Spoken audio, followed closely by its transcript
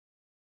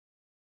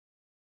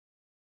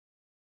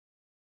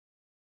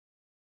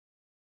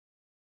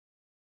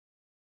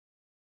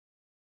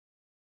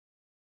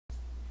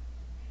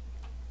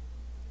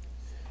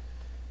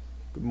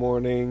Good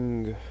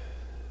morning,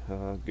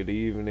 good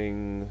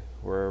evening,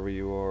 wherever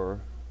you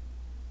are.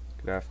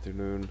 Good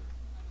afternoon.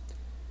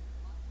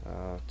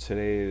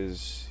 Today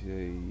is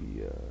the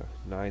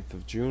 9th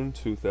of June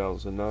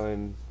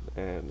 2009,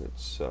 and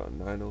it's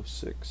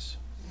 9:06.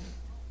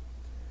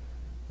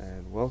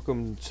 And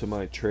welcome to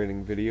my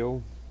trading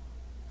video.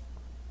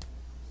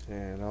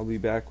 And I'll be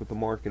back with the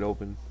market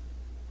open.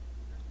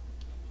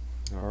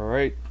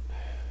 Alright,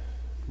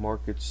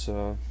 markets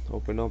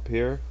open up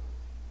here.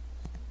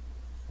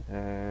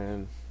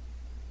 And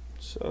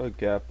it's a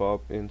gap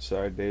up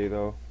inside day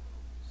though.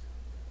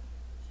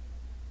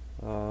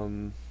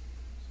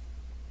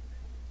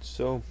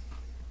 So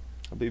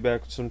I'll be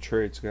back with some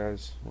trades,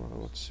 guys.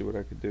 Let's see what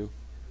I could do.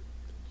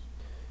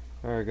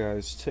 Alright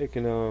guys,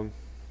 taking I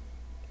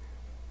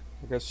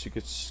guess you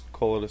could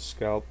call it a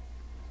scalp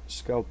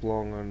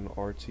long on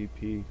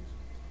RTP,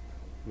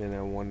 min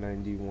at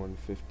 190,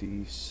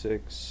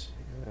 156,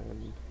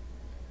 and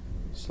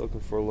just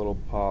looking for a little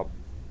pop.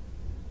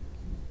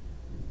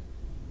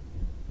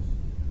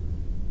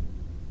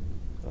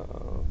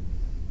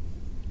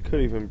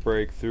 Could even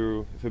break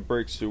through. If it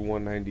breaks through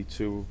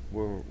 192,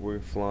 we're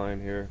flying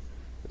here.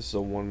 This is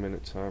a 1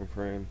 minute time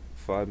frame,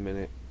 5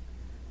 minute.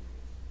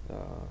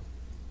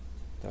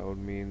 That would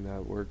mean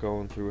that we're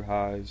going through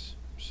highs.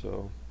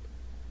 So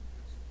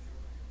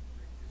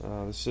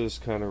this is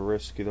kind of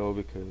risky though,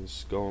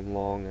 because going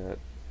long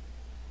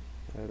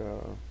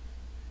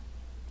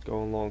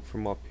going long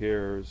from up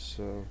here is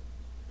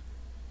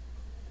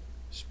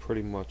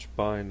pretty much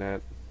buying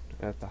at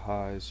the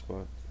highs,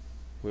 but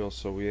we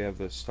have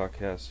the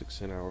stochastics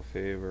in our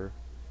favor,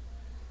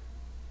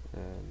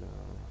 and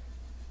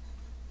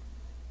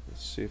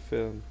let's see if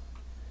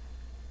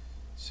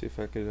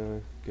I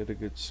could get a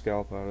good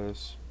scalp out of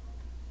this.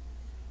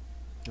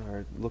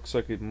 Alright, looks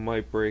like it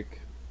might break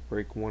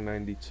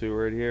 192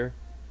 right here.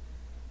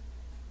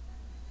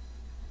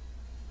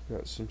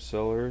 Got some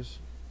sellers.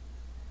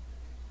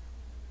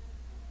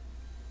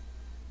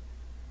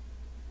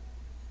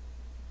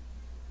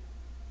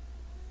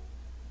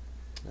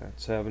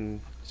 It's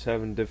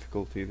having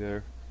difficulty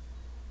there,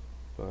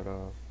 but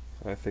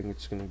I think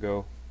it's gonna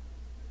go.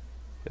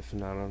 If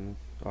not on,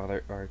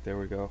 alright, there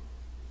we go.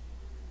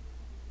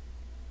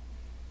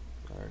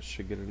 Alright,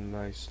 should get a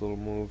nice little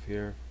move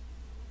here.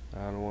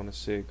 I don't want to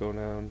see it go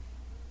down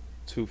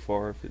too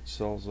far if it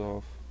sells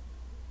off.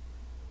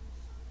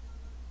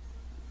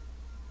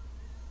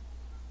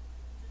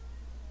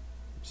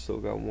 Still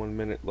got 1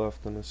 minute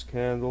left on this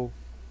candle.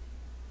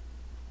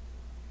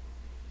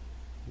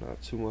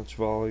 Not too much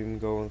volume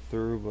going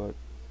through, but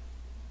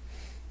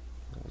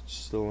it's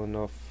still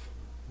enough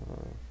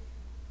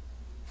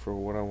for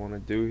what I want to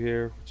do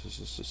here, which is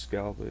just to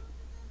scalp it.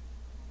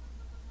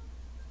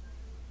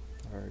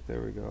 Alright,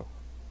 there we go.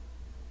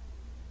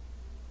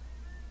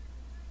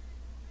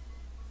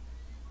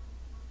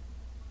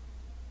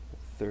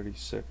 "30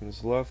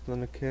 seconds left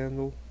on the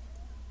candle.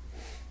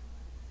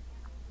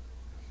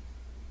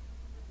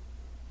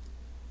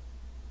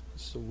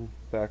 So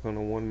back on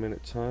a 1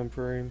 minute time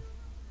frame.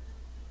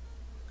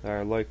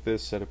 I like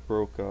this that it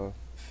broke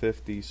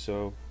 50,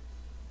 so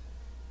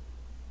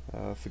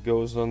if it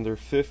goes under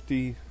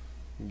 50,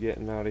 I'm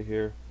getting out of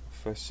here.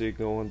 If I see it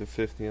go under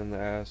 50 on the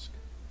ask,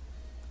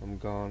 I'm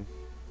gone.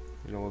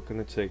 You know, we're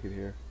gonna take it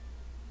here.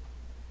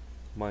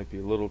 Might be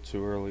a little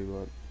too early,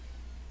 but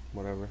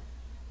whatever.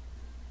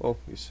 Well,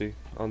 you see,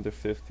 under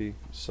 50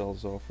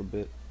 sells off a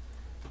bit.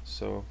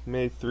 So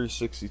made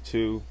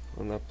 362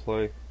 on that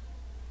play.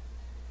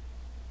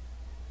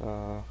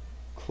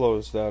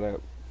 Closed out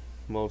at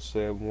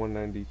mostly at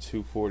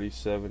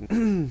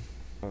 192.47.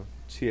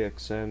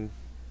 TXN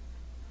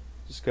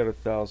just got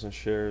 1,000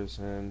 shares,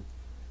 and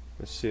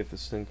let's see if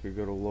this thing could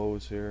go to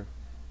lows here.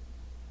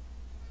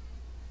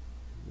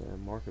 The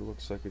market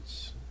looks like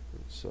it's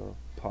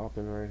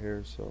popping right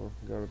here, so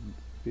gotta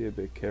be a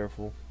bit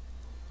careful.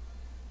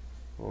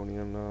 Only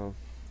on the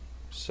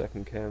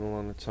second candle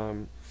on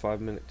the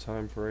 5 minute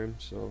time frame,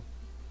 so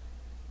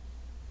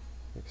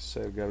like I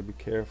said, gotta be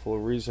careful. The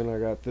reason I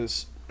got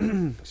this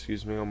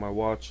excuse me, on my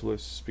watch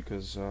list is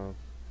because I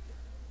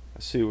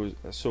saw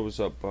it was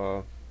up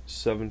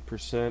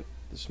 7%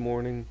 this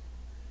morning,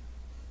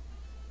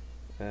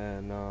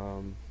 and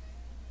I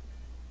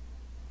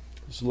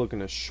was looking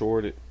to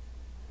short it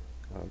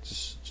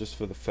just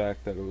for the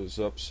fact that it was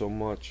up so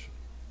much.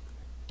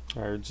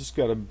 Alright, just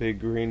got a big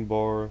green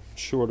bar,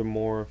 shorted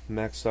more,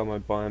 maxed out my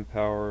buying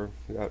power,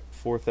 got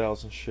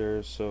 4,000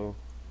 shares, so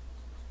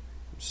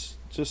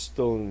just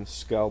still in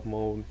scalp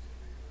mode.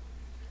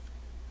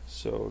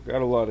 So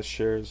got a lot of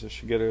shares. I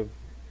should get a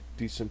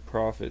decent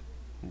profit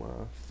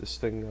if this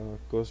thing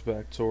goes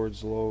back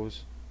towards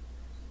lows.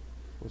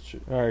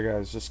 Alright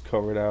guys, just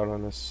covered out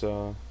on this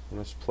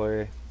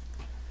play.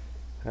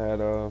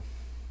 Had a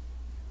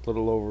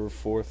little over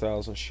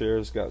 4,000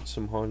 shares. Got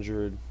some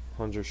 100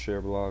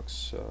 share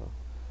blocks. A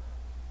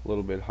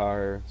little bit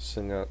higher. This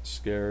thing got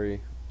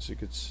scary, as you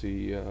could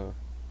see. The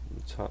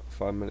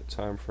 5 minute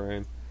time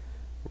frame.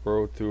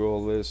 Rode through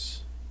all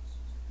this.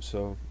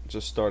 So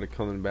just started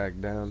coming back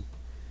down,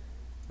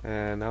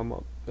 and I'm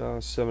up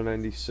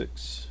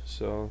 $7.96.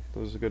 So that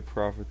was a good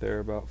profit there,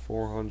 about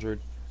 400.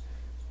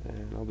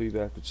 And I'll be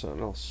back with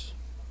something else.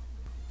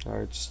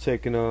 Alright, just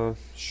taking a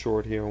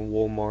short here on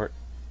Walmart.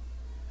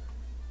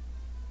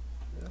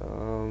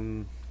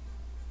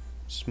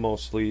 It's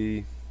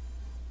mostly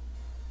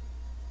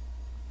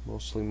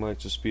might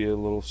just be a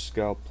little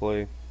scalp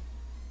play.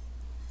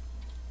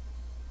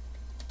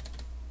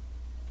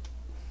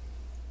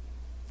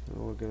 And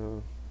we're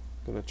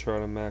gonna try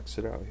to max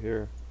it out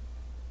here.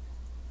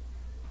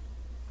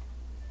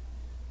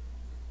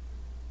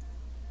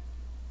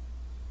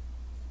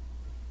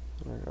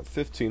 I got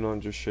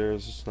 1,500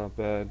 shares. It's not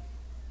bad.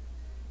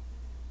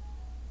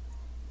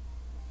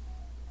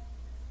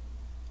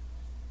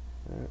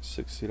 I got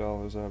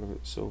 $60 out of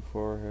it so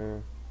far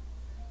here.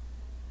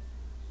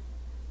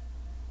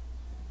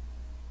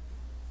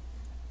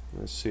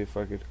 Let's see if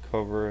I could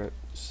cover at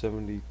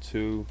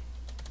 72.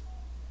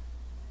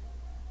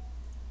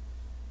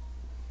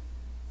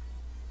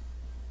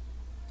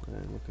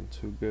 And looking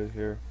too good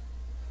here.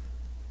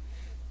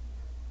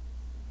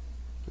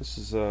 This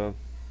is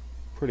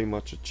pretty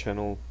much a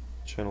channel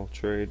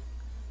trade.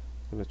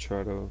 I'm gonna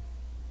try to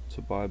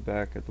buy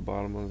back at the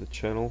bottom of the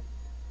channel,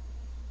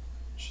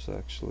 which is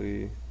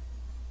actually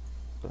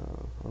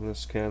on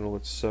this candle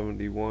it's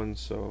 71,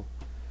 so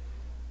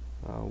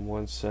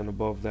 1 cent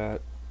above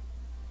that.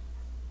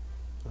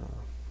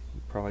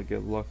 Probably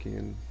get lucky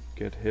and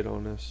get hit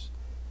on this.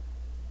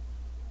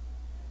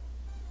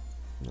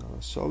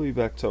 So I'll be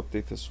back to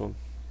update this one.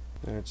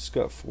 I just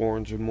got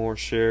 400 more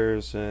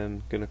shares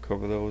and gonna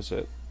cover those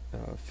at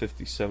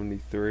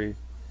 50.73. I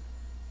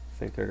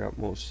think I got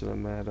most of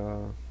them at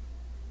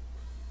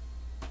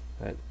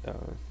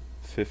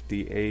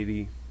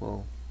 50.80.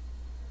 Well,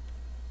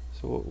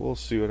 so we'll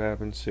see what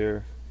happens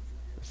here.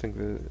 I think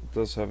that it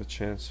does have a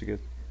chance to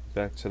get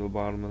back to the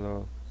bottom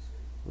of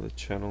the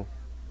channel.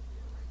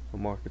 The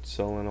market's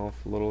selling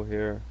off a little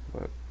here,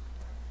 but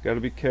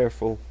gotta be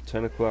careful.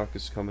 10 o'clock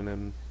is coming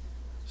in,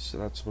 so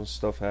that's when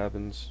stuff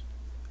happens.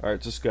 Alright,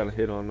 just got a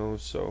hit on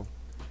those, so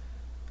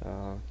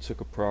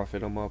took a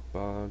profit. I'm up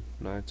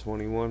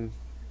 921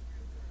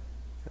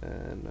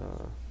 and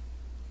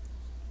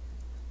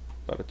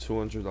about a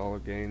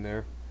 $200 gain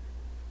there,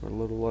 or a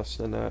little less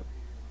than that.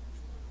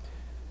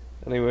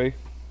 Anyway,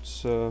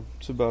 it's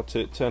about to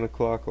hit 10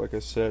 o'clock, like I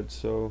said.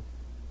 So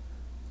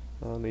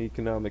on the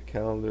economic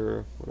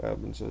calendar, what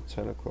happens at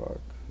 10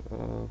 o'clock?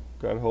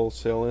 Got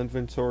wholesale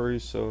inventory,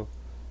 so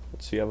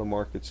let's see how the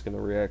market's going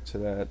to react to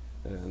that.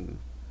 And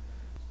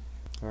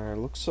alright,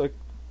 looks like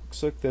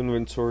the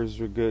inventories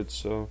are good,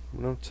 so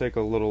I'm going to take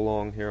a little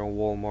long here on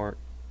Walmart.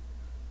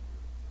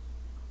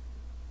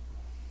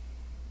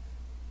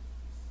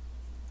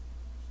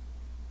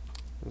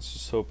 Let's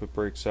just hope it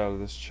breaks out of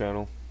this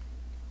channel.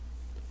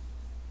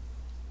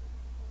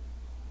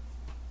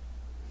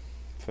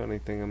 If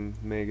anything, I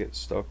may get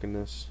stuck in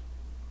this.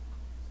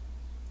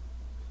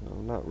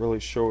 I'm not really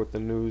sure what the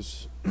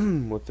news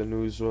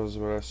was,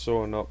 but I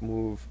saw an up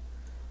move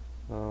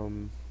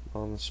on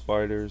the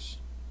spiders.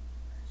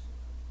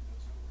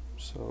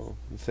 So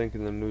I'm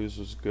thinking the news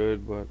was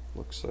good, but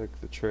looks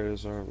like the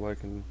traders aren't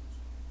liking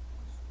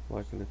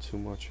it too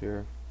much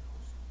here.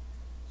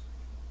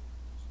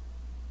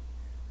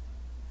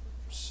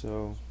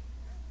 So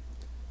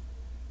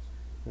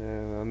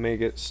yeah, I may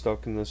get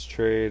stuck in this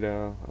trade.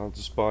 I'll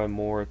just buy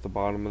more at the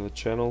bottom of the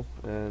channel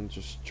and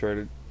just trade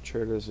it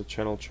as a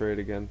channel trade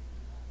again.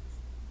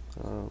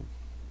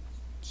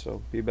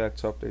 So be back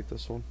to update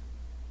this one.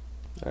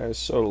 I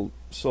sold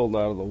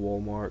out of the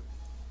Walmart.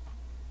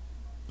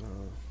 I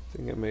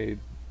think I made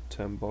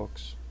 $10.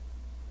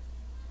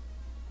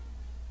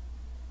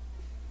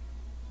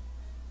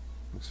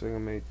 Looks like I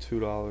made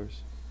 $2.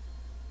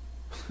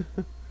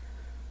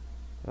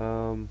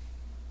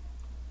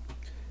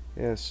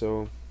 Yeah,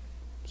 so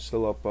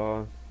still up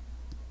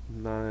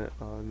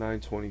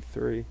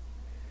 923,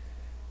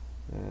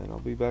 and I'll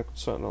be back with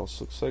something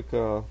else. Looks like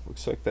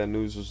that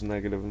news was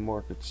negative and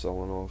market's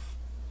selling off.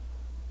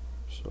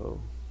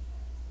 So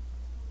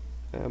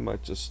yeah, I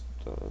might just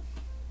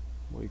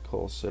what do you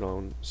call, sit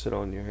on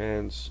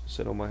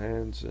my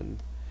hands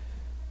and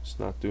just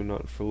not do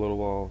nothing for a little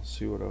while.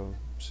 See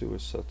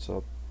what sets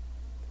up.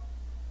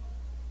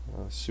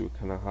 See what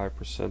kind of high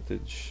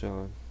percentage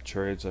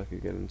trades I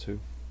could get into.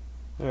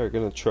 Alright,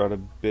 gonna try to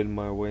bid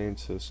my way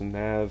into some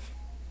NAV.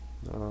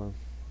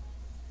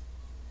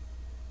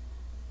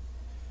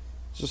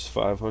 Just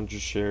 500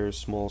 shares,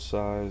 small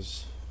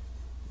size.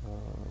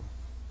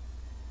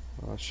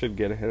 I should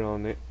get a hit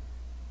on it.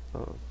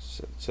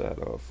 It's at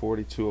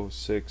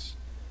 42.06,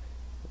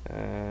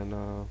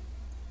 and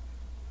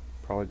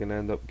probably gonna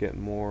end up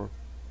getting more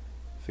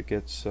if it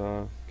gets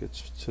to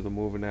the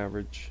moving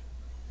average.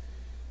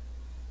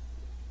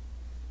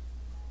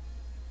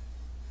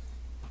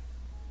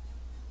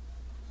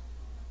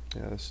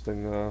 Yeah, this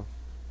thing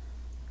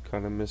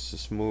kind of missed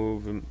this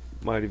move and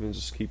might even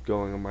just keep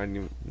going. I might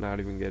not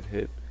even get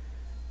hit.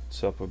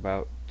 It's up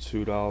about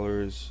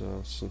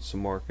 $2 since the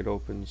market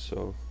opened,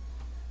 so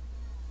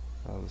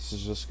this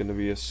is just going to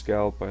be a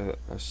scalp. I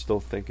still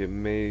think it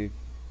may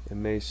it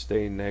may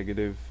stay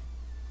negative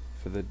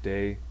for the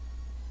day,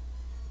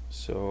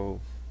 so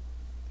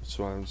that's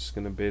why I'm just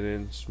gonna bid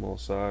in small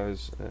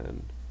size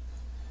and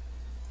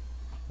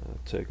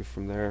take it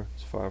from there.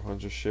 It's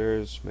 500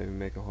 shares, maybe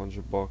make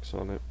 $100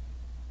 on it.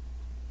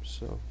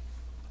 So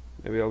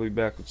maybe I'll be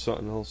back with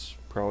something else.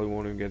 Probably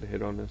won't even get a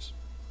hit on this.